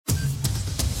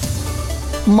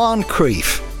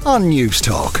Moncrieff on News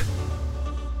Talk.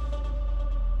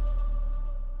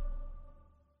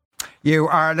 You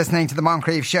are listening to the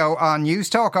Moncrieff Show on News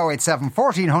Talk. 087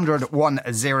 1400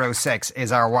 106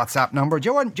 is our WhatsApp number.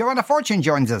 Joanna Fortune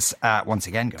joins us once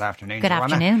again. Good afternoon, Good Joanna.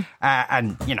 Afternoon.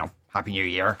 And, you know, Happy New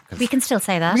Year. We can still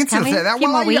say that. We can still say that.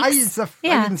 Well, I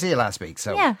didn't see you last week,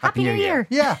 so yeah, Happy New Year.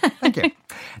 Yeah, thank you.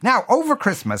 Now, over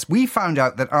Christmas, we found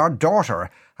out that our daughter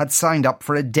had signed up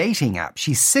for a dating app.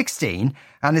 She's 16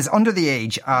 and is under the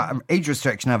age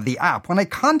restriction of the app. When I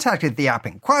contacted the app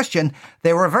in question,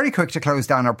 they were very quick to close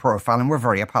down her profile and were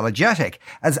very apologetic.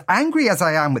 As angry as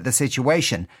I am with the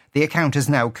situation, the account is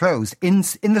now closed. In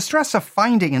the stress of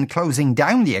finding and closing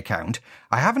down the account,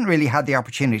 I haven't really had the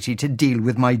opportunity to deal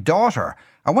with my daughter.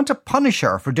 I want to punish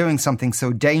her for doing something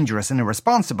so dangerous and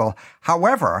irresponsible.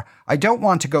 However, I don't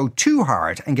want to go too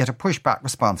hard and get a pushback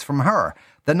response from her.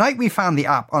 The night we found the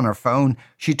app on her phone,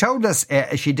 she told us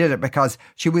she did it because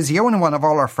she was the only one of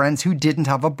all her friends who didn't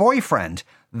have a boyfriend.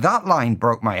 That line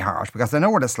broke my heart because I know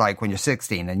what it's like when you're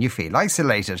 16 and you feel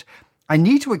isolated. I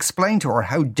need to explain to her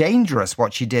how dangerous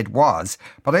what she did was,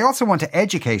 but I also want to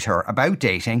educate her about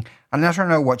dating and let her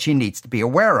know what she needs to be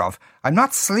aware of. I'm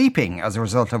not sleeping as a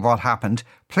result of what happened.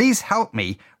 Please help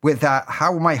me with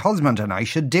how my husband and I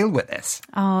should deal with this.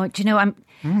 Oh, do you know,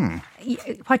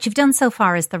 what you've done so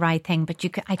far is the right thing, but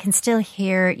I can still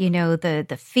hear, you know, the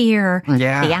fear, the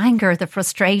anger, the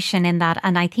frustration in that.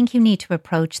 And I think you need to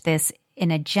approach this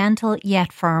in a gentle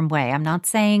yet firm way. I'm not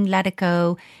saying let it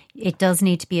go. It does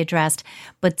need to be addressed.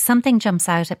 But something jumps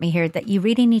out at me here that you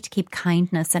really need to keep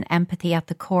kindness and empathy at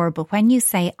the core. But when you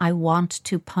say, I want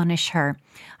to punish her,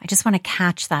 I just want to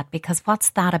catch that, because what's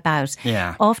that about?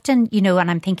 Yeah. Often, you know, and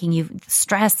I'm thinking you've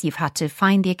had to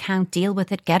find the account, deal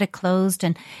with it, get it closed,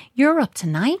 and you're up to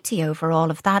 90 over all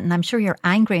of that. And I'm sure you're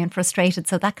angry and frustrated.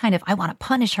 So that kind of, I want to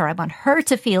punish her. I want her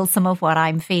to feel some of what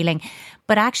I'm feeling.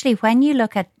 But actually, when you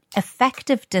look at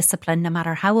effective discipline, no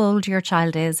matter how old your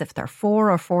child is, if they're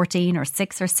 4 or 14 or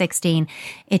 6 or 16,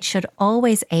 it should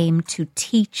always aim to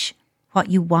teach what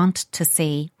you want to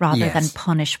see rather than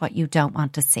punish what you don't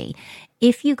want to see.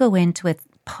 If you go into it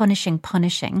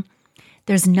punishing,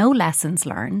 there's no lessons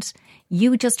learned.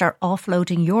 You just are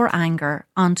offloading your anger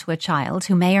onto a child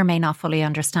who may or may not fully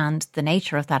understand the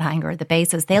nature of that anger, the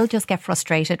basis. They'll just get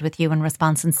frustrated with you in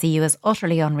response and see you as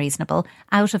utterly unreasonable,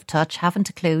 out of touch, haven't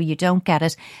a clue, you don't get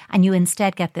it, and you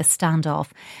instead get this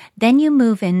standoff. Then you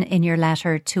move in your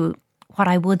letter to what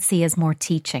I would see as more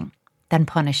teaching than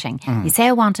punishing. You say,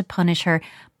 I want to punish her,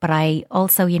 but I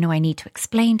also, you know, I need to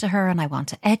explain to her and I want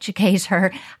to educate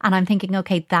her. And I'm thinking,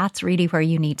 okay, that's really where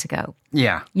you need to go.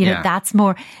 Yeah. You know, that's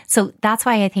more. So that's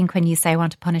why I think when you say I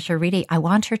want to punish her, really, I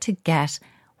want her to get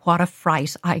what a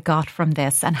fright I got from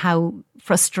this and how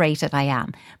frustrated I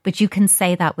am. But you can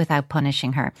say that without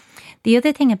punishing her. The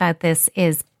other thing about this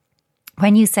is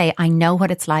when you say, I know what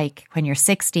it's like when you're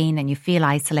 16 and you feel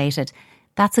isolated,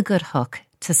 that's a good hook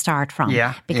to start from.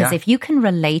 Because if you can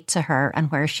relate to her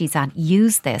and where she's at,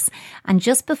 use this. And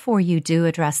just before you do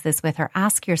address this with her,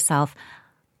 ask yourself,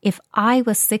 if I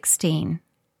was 16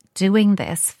 doing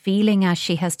this, feeling as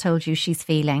she has told you she's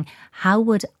feeling, how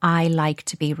would I like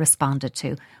to be responded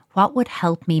to? What would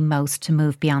help me most to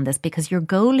move beyond this? Because your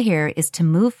goal here is to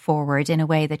move forward in a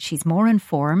way that she's more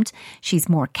informed, she's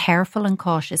more careful and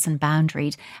cautious and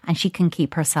boundaried, and she can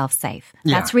keep herself safe.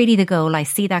 That's really the goal. I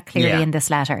see that clearly in this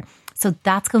letter. So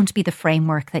that's going to be the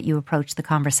framework that you approach the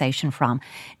conversation from.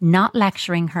 Not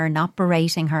lecturing her, not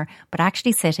berating her, but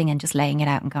actually sitting and just laying it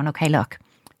out and going, okay, look,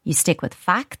 you stick with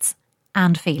facts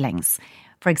and feelings.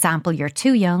 For example, you're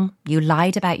too young, you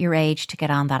lied about your age to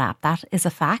get on that app. That is a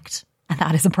fact. And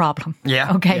that is a problem.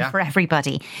 For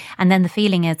everybody. And then the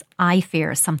feeling is, I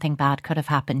fear something bad could have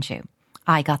happened to you.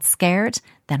 I got scared,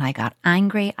 then I got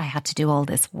angry. I had to do all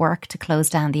this work to close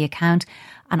down the account.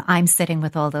 And I'm sitting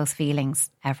with all those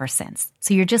feelings ever since.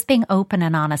 So you're just being open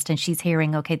and honest, and she's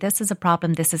hearing, okay, this is a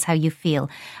problem. This is how you feel.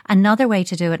 Another way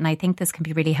to do it, and I think this can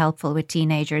be really helpful with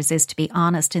teenagers, is to be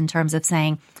honest in terms of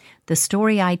saying, the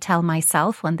story I tell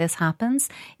myself when this happens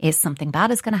is something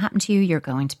bad is going to happen to you. You're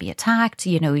going to be attacked.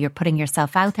 You know, you're putting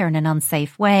yourself out there in an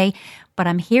unsafe way. But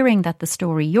I'm hearing that the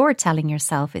story you're telling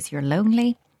yourself is you're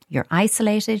lonely, you're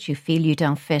isolated, you feel you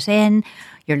don't fit in,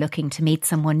 you're looking to meet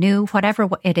someone new, whatever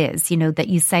it is, you know, that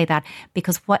you say that.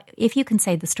 Because if you can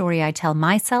say the story I tell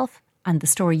myself and the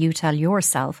story you tell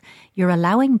yourself, you're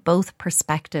allowing both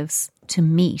perspectives to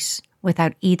meet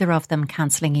without either of them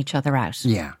cancelling each other out.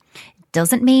 Yeah.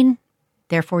 Doesn't mean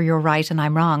therefore you're right and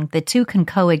I'm wrong. The two can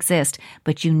coexist,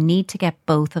 but you need to get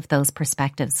both of those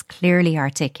perspectives clearly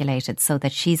articulated so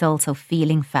that she's also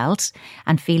feeling felt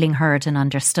and feeling heard and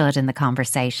understood in the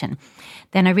conversation.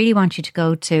 Then I really want you to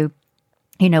go to,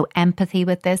 empathy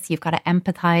with this. You've got to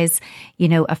empathize,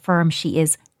 affirm she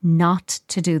is not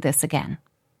to do this again.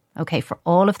 Okay, for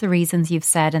all of the reasons you've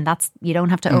said, and you don't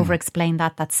have to over-explain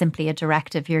that. That's simply a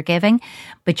directive you're giving,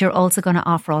 but you're also going to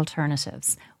offer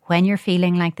alternatives. When you're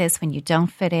feeling like this, when you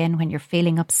don't fit in, when you're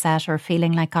feeling upset or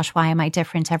feeling like, gosh, why am I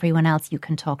different to everyone else? You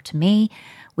can talk to me.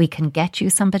 We can get you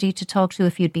somebody to talk to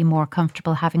if you'd be more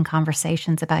comfortable having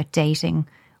conversations about dating,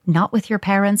 not with your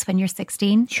parents when you're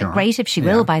 16. Sure. Great if she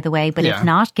will, by the way, but if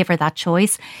not, give her that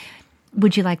choice.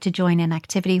 Would you like to join an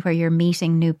activity where you're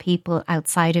meeting new people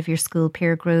outside of your school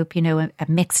peer group, a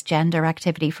mixed gender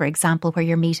activity, for example, where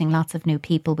you're meeting lots of new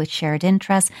people with shared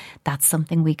interests? That's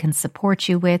something we can support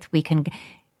you with. We can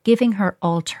giving her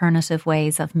alternative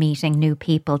ways of meeting new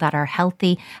people that are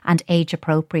healthy and age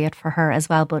appropriate for her as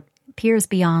well, but peers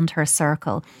beyond her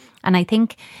circle. And I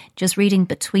think just reading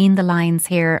between the lines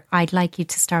here, I'd like you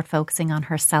to start focusing on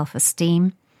her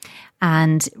self-esteem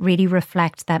and really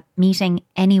reflect that meeting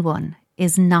anyone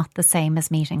is not the same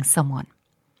as meeting someone.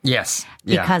 Yes.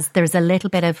 Yeah. Because there's a little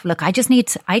bit of, look, I just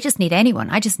need anyone.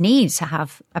 I just need to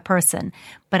have a person.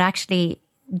 But actually,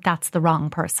 that's the wrong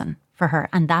person for her.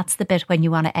 And that's the bit when you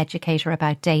want to educate her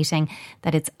about dating,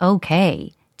 that it's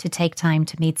okay to take time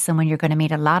to meet someone. You're going to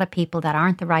meet a lot of people that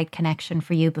aren't the right connection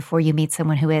for you before you meet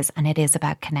someone who is, and it is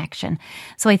about connection.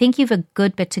 So I think you've a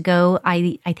good bit to go.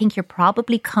 I think you're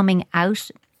probably coming out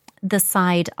the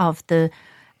side of the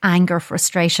anger,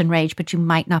 frustration, rage, but you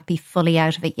might not be fully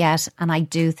out of it yet. And I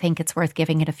do think it's worth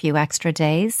giving it a few extra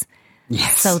days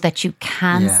so that you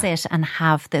can sit and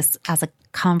have this as a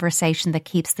conversation that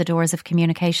keeps the doors of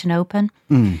communication open.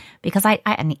 Because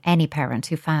any parent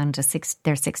who found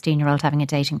their 16-year-old having a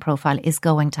dating profile is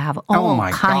going to have all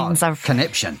kinds of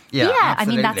conniption. Yeah, I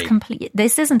mean, that's complete.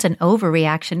 This isn't an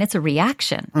overreaction, it's a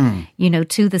reaction,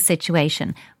 to the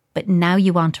situation. But now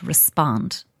you want to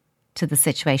respond to the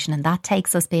situation, and that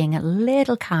takes us being a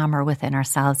little calmer within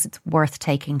ourselves. It's worth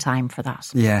taking time for that.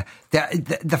 Yeah.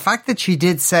 The fact that she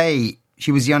did say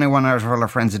she was the only one out of all her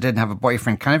friends that didn't have a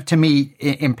boyfriend kind of, to me,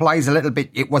 implies a little bit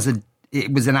it was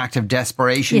an act of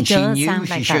desperation. She knew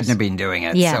she shouldn't have been doing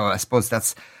it. Yeah. So I suppose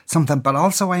that's something. But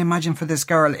also I imagine for this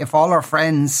girl, if all her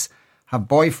friends have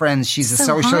boyfriends, she's a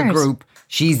social group,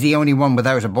 she's the only one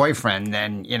without a boyfriend,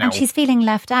 then, And she's feeling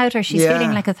left out, or she's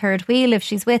feeling like a third wheel if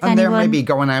she's with anyone. And they're maybe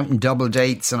going out and double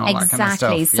dates and all that kind of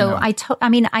stuff. Exactly. So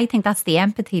I think that's the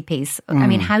empathy piece. I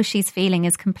mean, how she's feeling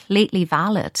is completely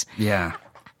valid. Yeah.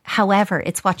 However,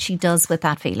 it's what she does with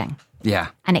that feeling. Yeah.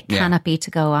 And it cannot be to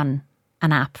go on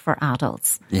an app for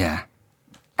adults. Yeah.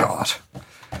 God.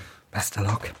 Best of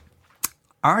luck.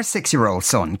 Our 6-year-old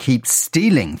son keeps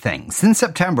stealing things. Since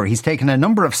September, he's taken a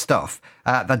number of stuff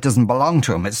that doesn't belong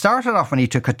to him. It started off when he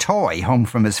took a toy home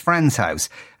from his friend's house.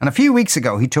 And a few weeks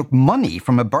ago, he took money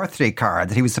from a birthday card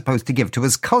that he was supposed to give to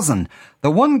his cousin.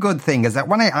 The one good thing is that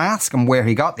when I ask him where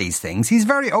he got these things, he's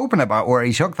very open about where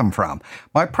he took them from.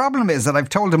 My problem is that I've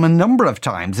told him a number of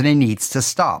times that he needs to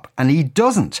stop, and he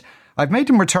doesn't. I've made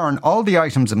him return all the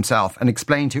items himself and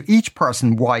explain to each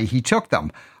person why he took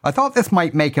them. I thought this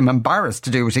might make him embarrassed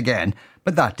to do it again,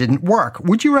 but that didn't work. What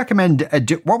would you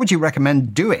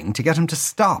recommend doing to get him to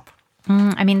stop?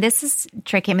 I mean, this is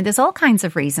tricky. I mean, there's all kinds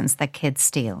of reasons that kids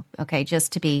steal, okay,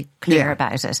 just to be clear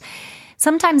about it.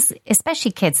 Sometimes,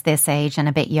 especially kids this age and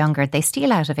a bit younger, they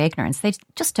steal out of ignorance. They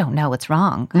just don't know what's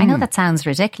wrong. I know that sounds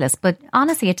ridiculous, but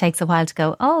honestly, it takes a while to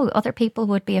go, oh, other people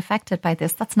would be affected by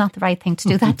this. That's not the right thing to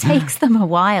do. That takes them a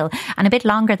while and a bit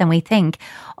longer than we think.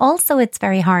 Also, it's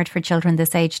very hard for children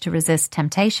this age to resist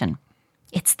temptation.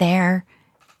 It's there.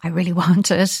 I really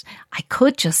want it. I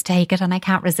could just take it and I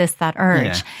can't resist that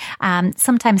urge. Yeah.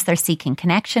 Sometimes they're seeking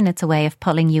connection. It's a way of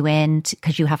pulling you in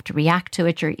because you have to react to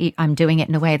it. I'm doing it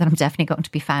in a way that I'm definitely going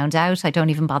to be found out. I don't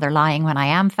even bother lying when I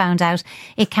am found out.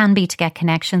 It can be to get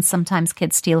connection. Sometimes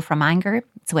kids steal from anger.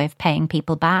 It's a way of paying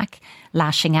people back,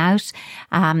 lashing out.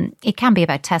 It can be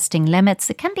about testing limits.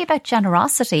 It can be about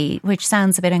generosity, which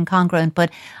sounds a bit incongruent,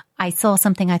 but I saw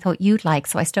something I thought you'd like,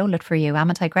 so I stole it for you.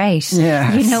 Am I great?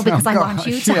 Yeah. Because I want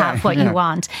you to have what you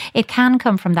want. It can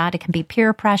come from that. It can be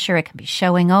peer pressure. It can be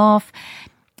showing off.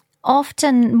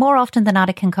 More often than not,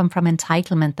 it can come from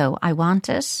entitlement, though. I want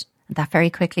it. That very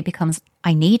quickly becomes,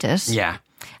 I need it. Yeah.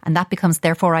 And that becomes,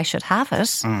 therefore, I should have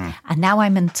it. And now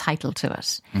I'm entitled to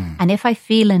it. And if I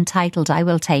feel entitled, I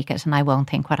will take it and I won't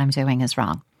think what I'm doing is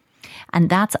wrong. And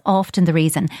that's often the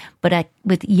reason. But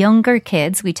with younger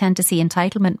kids, we tend to see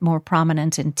entitlement more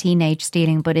prominent in teenage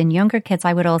stealing. But in younger kids,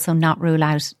 I would also not rule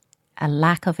out a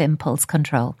lack of impulse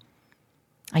control.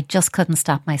 I just couldn't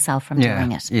stop myself from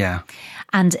doing it. Yeah.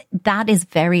 And that is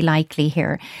very likely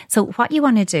here. So what you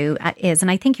want to do is,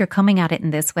 and I think you're coming at it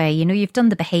in this way, you know, you've done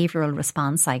the behavioural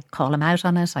response. I call him out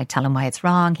on it. I tell him why it's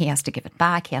wrong. He has to give it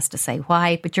back. He has to say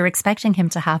why. But you're expecting him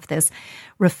to have this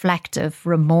reflective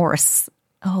remorse.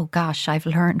 Oh gosh, I've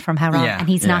learned from how wrong. And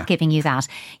he's not giving you that.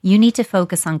 You need to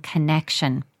focus on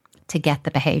connection to get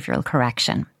the behavioural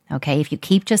correction. Okay. If you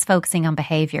keep just focusing on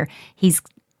behaviour, he's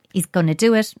going to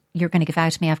do it. You're going to give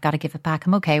out to me. I've got to give it back.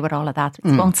 I'm okay with all of that.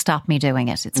 It won't stop me doing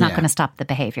it. It's not going to stop the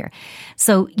behaviour.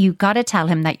 So you got to tell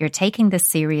him that you're taking this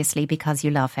seriously because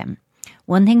you love him.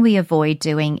 One thing we avoid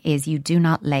doing is you do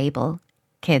not label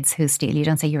kids who steal. You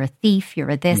don't say you're a thief, you're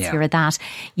a this, you're a that.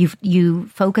 You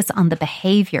focus on the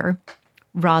behaviour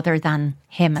rather than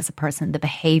him as a person. The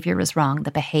behaviour is wrong.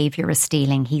 The behaviour is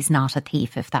stealing. He's not a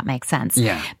thief, if that makes sense.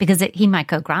 Yeah. Because he might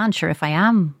go, grand, sure, if I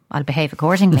am, I'll behave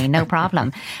accordingly, no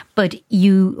problem. But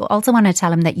you also want to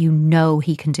tell him that you know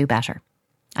he can do better.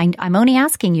 I'm only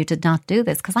asking you to not do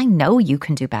this because I know you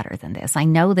can do better than this. I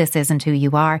know this isn't who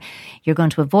you are. You're going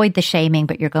to avoid the shaming,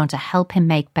 but you're going to help him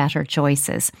make better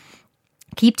choices.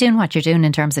 Keep doing what you're doing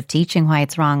in terms of teaching why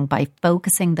it's wrong by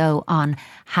focusing, though, on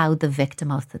how the victim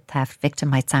of the theft, victim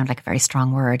might sound like a very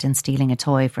strong word in stealing a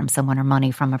toy from someone or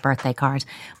money from a birthday card,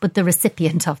 but the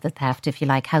recipient of the theft, if you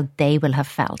like, how they will have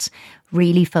felt.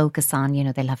 Really focus on, you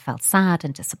know, they'll have felt sad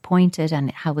and disappointed,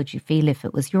 and how would you feel if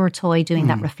it was your toy, doing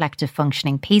that reflective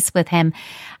functioning piece with him,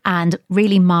 and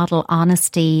really model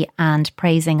honesty and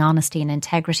praising honesty and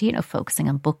integrity, you know, focusing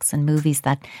on books and movies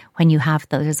that when you have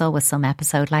those, there's always some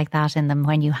episode like that in them.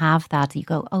 When you have that, you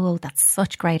go, oh, that's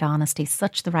such great honesty,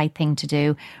 such the right thing to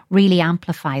do. Really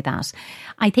amplify that.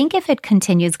 I think if it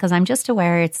continues, because I'm just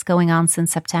aware it's going on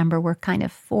since September, we're kind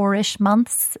of 4-ish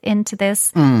months into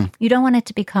this. You don't want it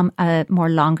to become a more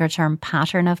longer term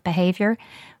pattern of behaviour.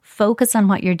 Focus on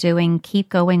what you're doing, keep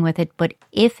going with it. But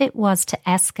if it was to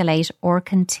escalate or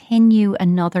continue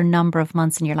another number of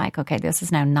months and you're like, okay, this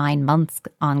is now 9 months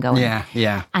ongoing.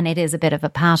 And it is a bit of a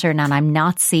pattern and I'm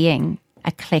not seeing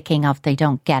a clicking of they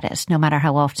don't get it, no matter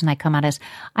how often I come at it,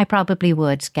 I probably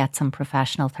would get some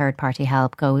professional third-party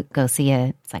help. Go see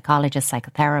a psychologist,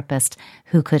 psychotherapist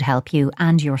who could help you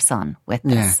and your son with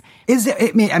this. Is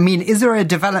there a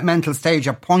developmental stage,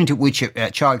 a point at which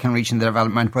a child can reach in the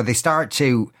development where they start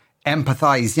to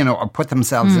empathise, you know, or put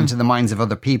themselves into the minds of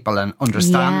other people and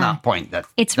understand that point that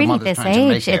it's really this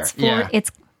age.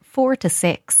 It's 4 to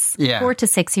 6. 4 to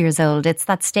 6 years old. It's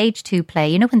that stage 2 play.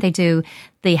 You know, when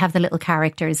they have the little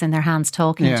characters in their hands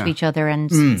talking to each other,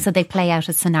 and so they play out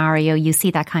a scenario. You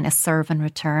see that kind of serve and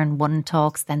return. One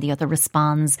talks, then the other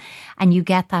responds, and you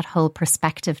get that whole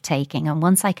perspective taking. And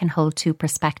once I can hold two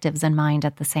perspectives in mind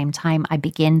at the same time, I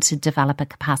begin to develop a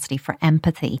capacity for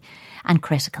empathy and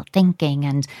critical thinking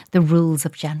and the rules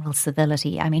of general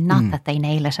civility. I mean, not that they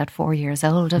nail it at 4 years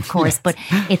old, of course, but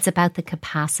it's about the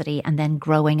capacity and then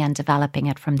growing and developing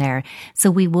it from there. So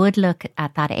we would look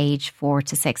at that age 4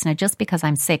 to 6. Now, just because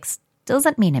I'm 6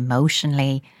 doesn't mean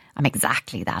emotionally I'm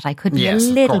exactly that. I could be a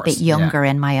little bit younger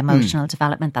in my emotional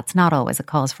development. That's not always a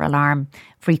cause for alarm,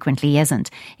 frequently isn't.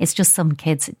 It's just some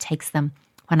kids, it takes them,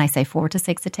 when I say 4 to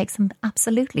 6, it takes them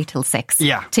absolutely till 6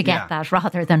 to get that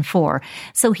rather than 4.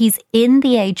 So he's in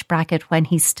the age bracket when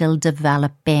he's still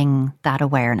developing that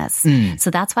awareness. So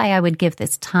that's why I would give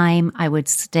this time. I would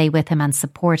stay with him and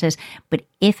support it. But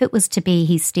if it was to be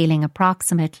he's stealing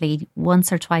approximately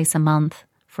once or twice a month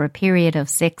for a period of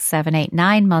 6, 7, 8,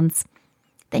 9 months,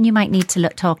 then you might need to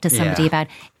talk to somebody about,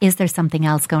 is there something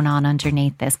else going on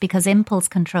underneath this? Because impulse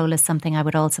control is something I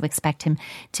would also expect him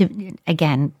to,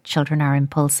 again, children are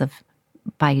impulsive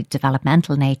by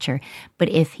developmental nature, but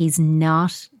if he's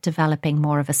not developing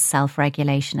more of a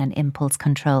self-regulation and impulse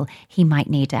control, he might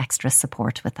need extra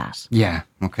support with that. Yeah,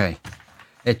 okay.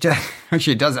 It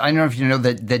actually does. I don't know if you know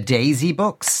the Daisy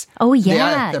books. Oh,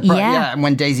 yeah. And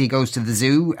when Daisy goes to the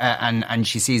zoo and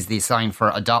she sees the sign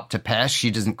for adopt a pet, she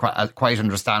doesn't quite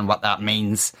understand what that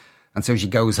means. And so she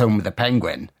goes home with a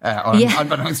penguin,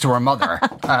 unbeknownst to her mother.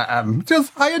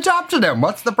 I adopted him.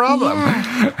 What's the problem?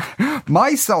 Yeah.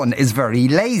 My son is very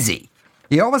lazy.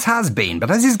 He always has been, but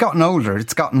as he's gotten older,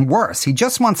 it's gotten worse. He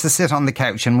just wants to sit on the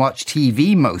couch and watch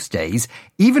TV most days.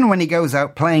 Even when he goes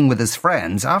out playing with his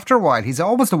friends, after a while, he's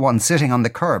always the one sitting on the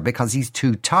curb because he's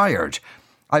too tired.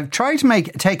 I've tried to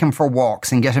take him for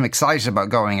walks and get him excited about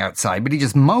going outside, but he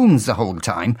just moans the whole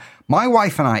time. My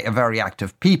wife and I are very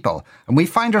active people, and we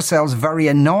find ourselves very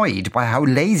annoyed by how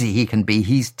lazy he can be.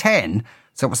 He's 10,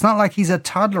 So it's not like he's a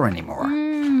toddler anymore.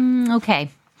 Okay.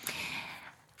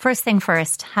 First thing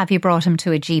first, have you brought him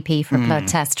to a GP for blood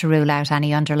test to rule out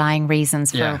any underlying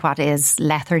reasons for what is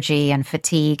lethargy and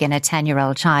fatigue in a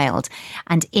 10-year-old child?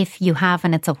 And if you have,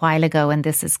 and it's a while ago and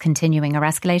this is continuing or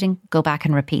escalating, go back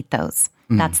and repeat those.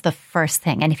 That's the first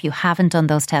thing. And if you haven't done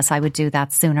those tests, I would do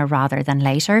that sooner rather than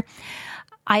later.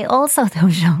 I also, though,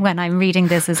 when I'm reading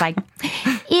this, is like,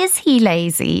 is he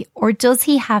lazy or does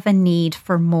he have a need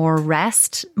for more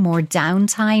rest, more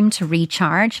downtime to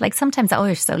recharge? Like sometimes, oh,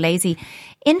 you're so lazy.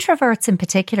 Introverts in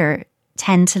particular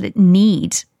tend to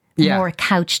need more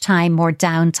couch time, more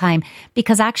downtime,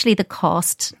 because actually the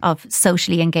cost of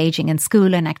socially engaging in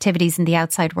school and activities in the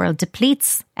outside world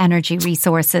depletes energy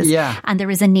resources. And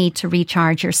there is a need to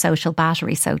recharge your social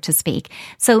battery, so to speak.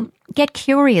 So get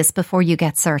curious before you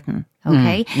get certain.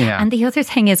 Okay. And the other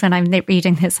thing is when I'm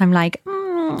reading this, I'm like,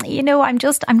 you know, I'm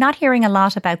not hearing a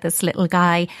lot about this little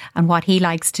guy and what he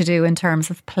likes to do in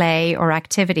terms of play or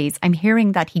activities. I'm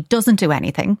hearing that he doesn't do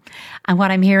anything. And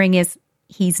what I'm hearing is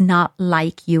he's not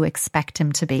like you expect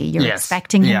him to be. You're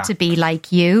expecting him to be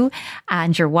like you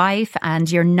and your wife,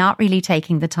 and you're not really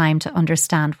taking the time to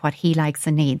understand what he likes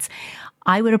and needs.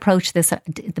 I would approach this,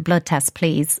 the blood test,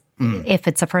 please, if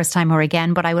it's a first time or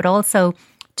again, but I would also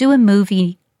do a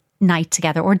movie night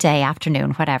together or day,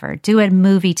 afternoon, whatever. Do a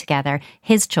movie together,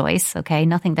 his choice, okay?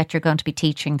 Nothing that you're going to be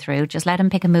teaching through. Just let him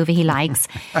pick a movie he likes.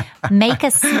 Make a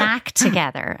snack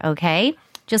together, okay?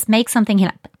 Just make something, you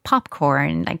know,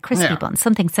 popcorn, like crispy buns,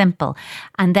 something simple.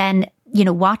 And then, you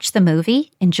know, watch the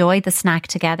movie, enjoy the snack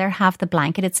together, have the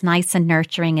blanket. It's nice and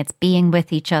nurturing. It's being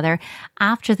with each other.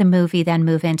 After the movie, then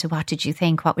move into what did you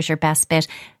think? What was your best bit?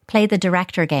 Play the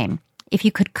director game. If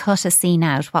you could cut a scene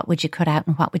out, what would you cut out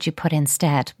and what would you put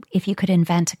instead? If you could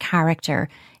invent a character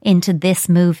into this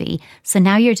movie. So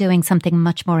now you're doing something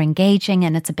much more engaging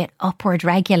and it's a bit upward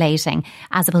regulating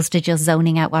as opposed to just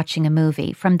zoning out watching a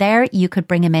movie. From there, you could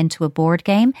bring him into a board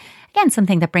game. Again,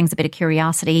 something that brings a bit of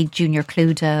curiosity, Junior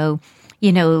Cluedo.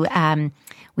 You know,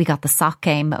 we got the sock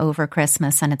game over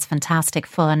Christmas and it's fantastic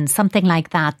fun. Something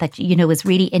like that, you know, is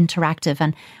really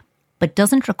interactive but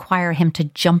doesn't require him to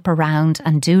jump around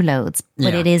and do loads.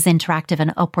 But it is interactive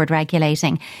and upward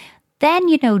regulating. Then,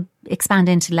 you know, expand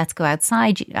into let's go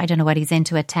outside. I don't know what he's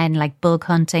into at 10, like bug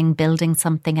hunting, building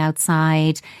something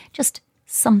outside. Just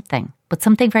something, but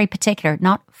something very particular,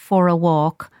 not for a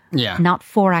walk, not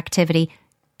for activity,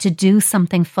 to do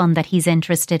something fun that he's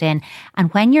interested in.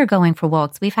 And when you're going for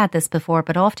walks, we've had this before,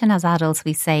 but often as adults,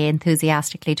 we say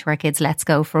enthusiastically to our kids, let's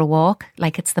go for a walk.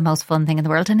 Like it's the most fun thing in the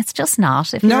world. And it's just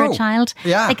not if you're a child.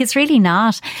 Like it's really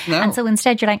not. And so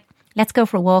instead you're like, let's go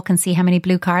for a walk and see how many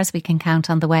blue cars we can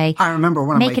count on the way. I remember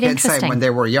one of my kids saying when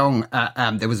they were young,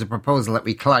 there was a proposal that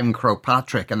we climb Croagh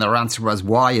Patrick and their answer was,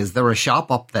 why? Is there a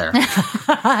shop up there?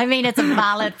 I mean, it's a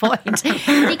valid point.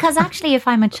 Because actually, if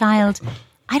I'm a child,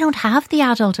 I don't have the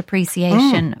adult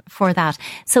appreciation for that.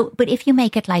 So, but if you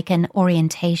make it like an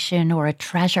orientation or a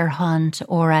treasure hunt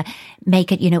or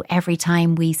make it, you know, every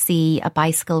time we see a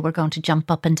bicycle, we're going to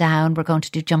jump up and down, we're going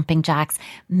to do jumping jacks,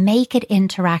 make it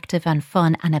interactive and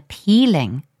fun and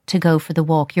appealing to go for the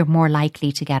walk, you're more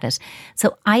likely to get it.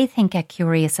 So I think get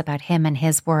curious about him and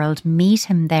his world, meet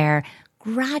him there,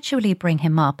 gradually bring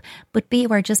him up, but be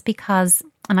aware just because,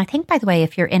 and I think, by the way,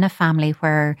 if you're in a family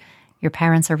where your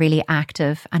parents are really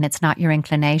active and it's not your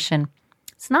inclination,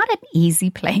 it's not an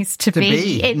easy place to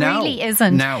be. It really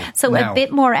isn't. So a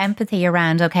bit more empathy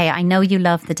around, okay, I know you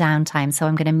love the downtime, so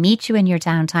I'm going to meet you in your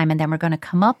downtime and then we're going to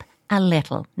come up a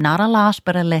little, not a lot,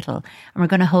 but a little. And we're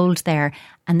going to hold there.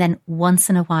 And then once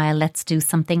in a while, let's do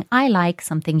something I like,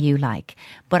 something you like.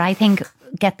 But I think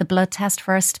get the blood test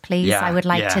first, please. Yeah, I would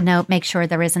like to know, make sure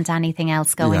there isn't anything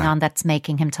else going on that's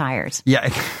making him tired.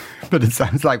 Yeah, but it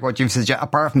sounds like what you've suggested,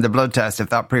 apart from the blood test, if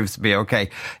that proves to be okay,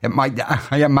 it might,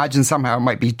 I imagine somehow it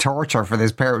might be torture for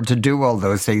this parent to do all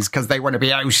those things because they want to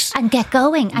be out and get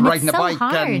going. And riding it's so the bike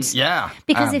hard. And,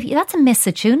 because if that's a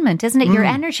misattunement, isn't it? Your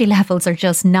energy levels are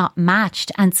just not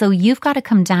matched. And so you've got to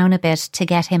come down a bit to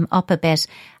get him up a bit.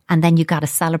 And then you've got to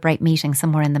celebrate meeting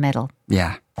somewhere in the middle.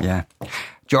 Yeah.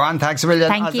 Joanne, thanks a million.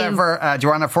 Thank you. Ever,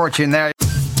 Joanna Fortune there.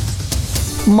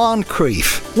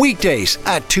 Moncrieff, weekdays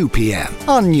at 2 p.m.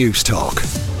 on News Talk.